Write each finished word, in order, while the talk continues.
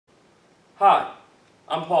Hi,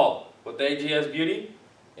 I'm Paul with AGS Beauty,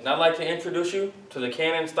 and I'd like to introduce you to the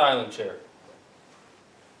CANON styling chair.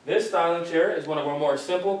 This styling chair is one of our more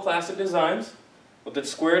simple classic designs with its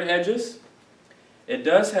squared edges. It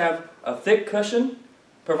does have a thick cushion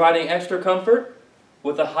providing extra comfort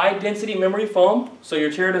with a high density memory foam so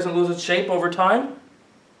your chair doesn't lose its shape over time.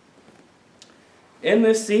 In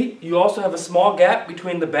this seat you also have a small gap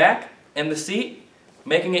between the back and the seat,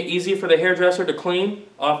 making it easy for the hairdresser to clean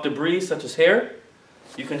off debris such as hair.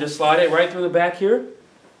 You can just slide it right through the back here.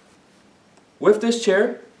 With this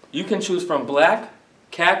chair, you can choose from black,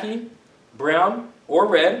 khaki, brown, or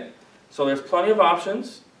red, so there's plenty of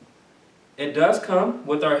options. It does come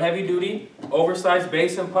with our heavy-duty, oversized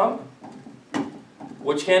base and pump,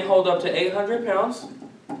 which can hold up to 800 pounds.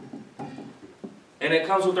 And it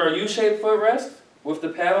comes with our U-shaped footrest with the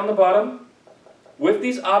pad on the bottom. With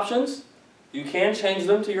these options, you can change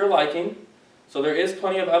them to your liking, so there is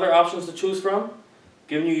plenty of other options to choose from,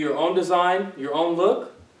 giving you your own design, your own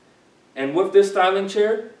look. And with this styling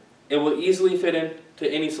chair, it will easily fit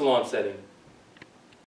into any salon setting.